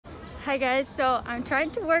Hi guys, so I'm trying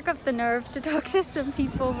to work up the nerve to talk to some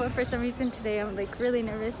people, but for some reason today I'm like really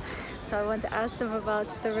nervous. So I want to ask them about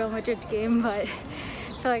the Real Madrid game, but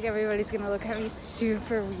I feel like everybody's gonna look at me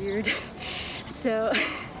super weird. So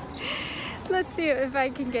let's see if I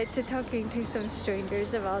can get to talking to some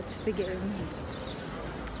strangers about the game.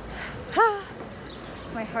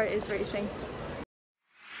 My heart is racing.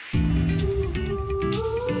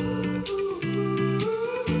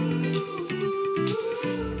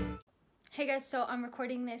 Hey guys, so I'm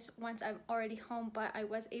recording this once I'm already home, but I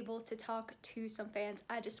was able to talk to some fans.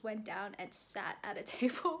 I just went down and sat at a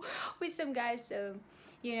table with some guys, so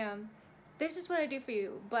you know, this is what I do for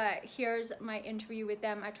you. But here's my interview with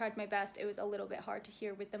them. I tried my best. It was a little bit hard to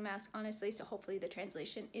hear with the mask, honestly, so hopefully the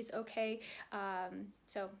translation is okay.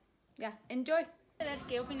 So yeah, enjoy.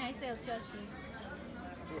 ¿Qué opináis del Chelsea?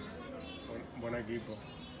 Buen equipo.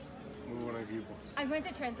 Muy buen equipo. I'm going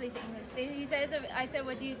to translate to English. He says, I said,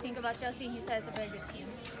 what do you think about Chelsea? He says, a very good team.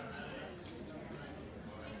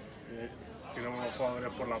 Tiene unos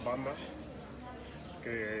jugadores por la banda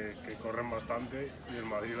que corren bastante y el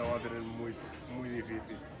Madrid la va a tener muy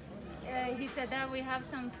difícil. He said that we have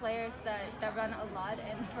some players that run a lot,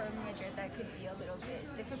 and for Madrid that could be a little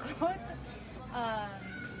bit difficult.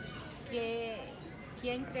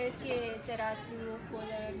 ¿Quién crees que será tu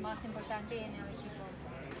jugador más importante en el equipo?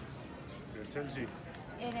 El Chelsea.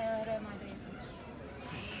 En el Real Madrid.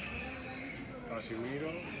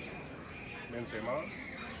 Casemiro, Benzema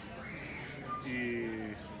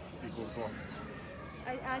y Courtois.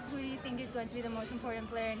 I asked who do you think is going to be the most important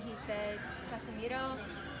player, and he said Casemiro,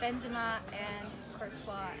 Benzema, and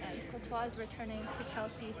Courtois. And Courtois is returning to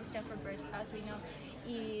Chelsea, to Stamford Bridge, as we know.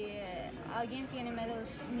 ¿Y alguien tiene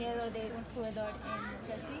miedo de un jugador en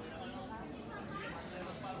Chelsea?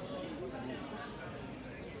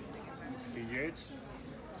 Ziyech,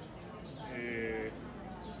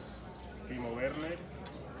 Timo Werner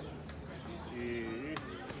y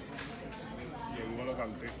N'Golo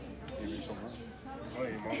Kanté. Y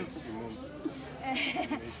Mount.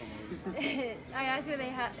 I asked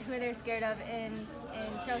who they're scared of in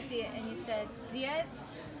Chelsea, and you said Ziyech,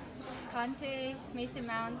 Kanté, Mason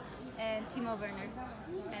Mount, and Timo Werner.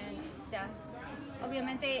 And yeah,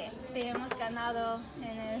 obviamente te hemos ganado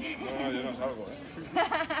en el... No, yo no salgo,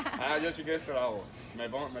 yo sí que esto lo hago.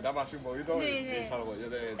 Me tapas así un poquito sí, y salgo. Yo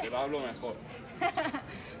te lo hablo mejor.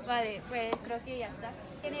 Vale, pues creo que ya está.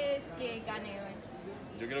 ¿Quieres que gane hoy?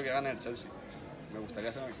 Yo quiero que gane el Chelsea. Me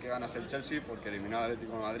gustaría saber que ganase el Chelsea porque eliminó al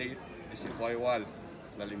Atlético de Madrid, y si juega igual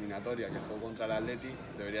la eliminatoria que jugó contra el Atleti,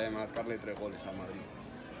 debería de marcarle 3 goles al Madrid.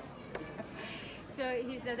 So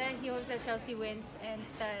he said that he hopes that Chelsea wins, and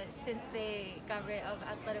that since they got rid of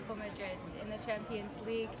Atletico Madrid in the Champions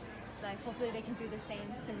League, like hopefully they can do the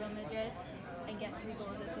same to Real Madrid and get 3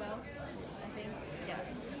 goals as well. I think, yeah.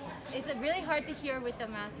 It's really hard to hear with the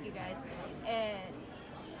mask, you guys.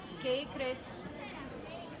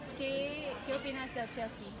 ¿Qué opinas del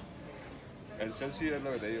Chelsea? El Chelsea es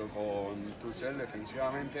lo que te digo, con Tuchel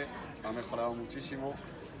defensivamente ha mejorado muchísimo.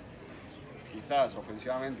 Quizás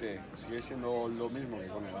ofensivamente sigue siendo lo mismo que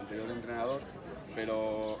con el anterior entrenador,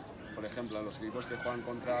 pero por ejemplo a los equipos que juegan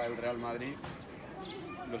contra el Real Madrid,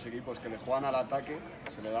 los equipos que le juegan al ataque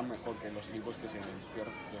se le dan mejor que los equipos que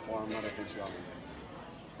juegan más defensivamente.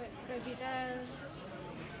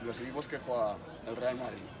 Los equipos que juega el Real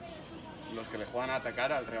Madrid, los que le juegan a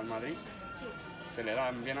atacar al Real Madrid, sí, se le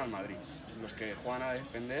dan bien al Madrid. Los que juegan a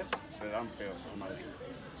defender se le dan peor al Madrid.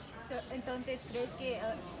 Entonces, ¿crees que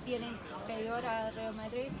viene peor al Real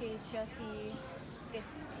Madrid que Chelsea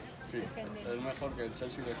defiende? Sí, es mejor que el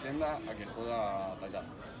Chelsea defienda a que juega a atacar.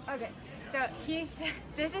 Okay, so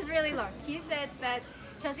this is really long. He says that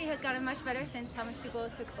Chelsea has gotten much better since Thomas Tuchel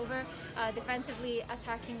took over. Defensively,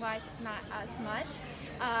 attacking-wise, not as much.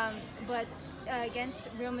 But against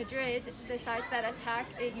Real Madrid, the sides that attack,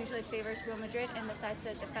 it usually favors Real Madrid, and the sides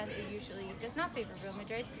that defend, it usually does not favor Real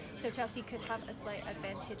Madrid. So Chelsea could have a slight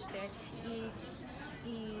advantage there.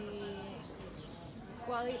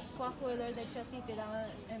 ¿Cuál jugador de Chelsea te da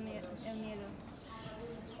el miedo?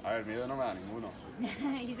 A ver, miedo no me da ninguno.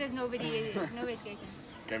 He says nobody scares him.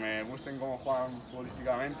 Que me gusten cómo juegan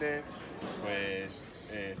futbolísticamente, pues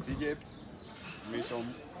Ziyech,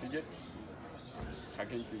 Mason Ziyech,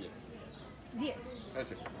 Hakim Ziyech.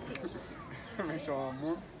 Ese. Sí. Mason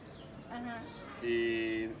Mount.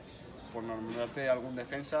 Y por nombrarte algún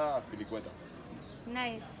defensa, Pilicueta.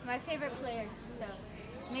 Nice. My favorite player. So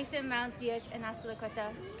Mason Mount, Ziyech, and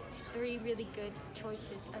Azpilicueta. 3 really good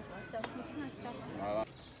choices as well. So muchas gracias.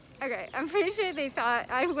 Okay, I'm pretty sure they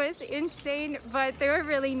thought I was insane, but they were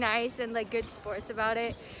really nice and like good sports about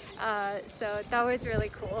it. So that was really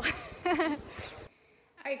cool.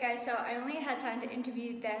 Alright guys, so I only had time to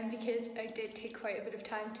interview them because I did take quite a bit of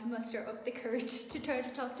time to muster up the courage to try to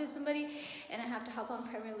talk to somebody, and I have to hop on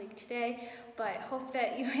Premier League today, but hope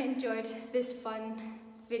that you enjoyed this fun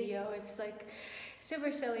video. It's like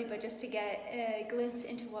super silly, but just to get a glimpse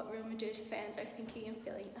into what Real Madrid fans are thinking and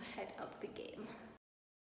feeling ahead of the game.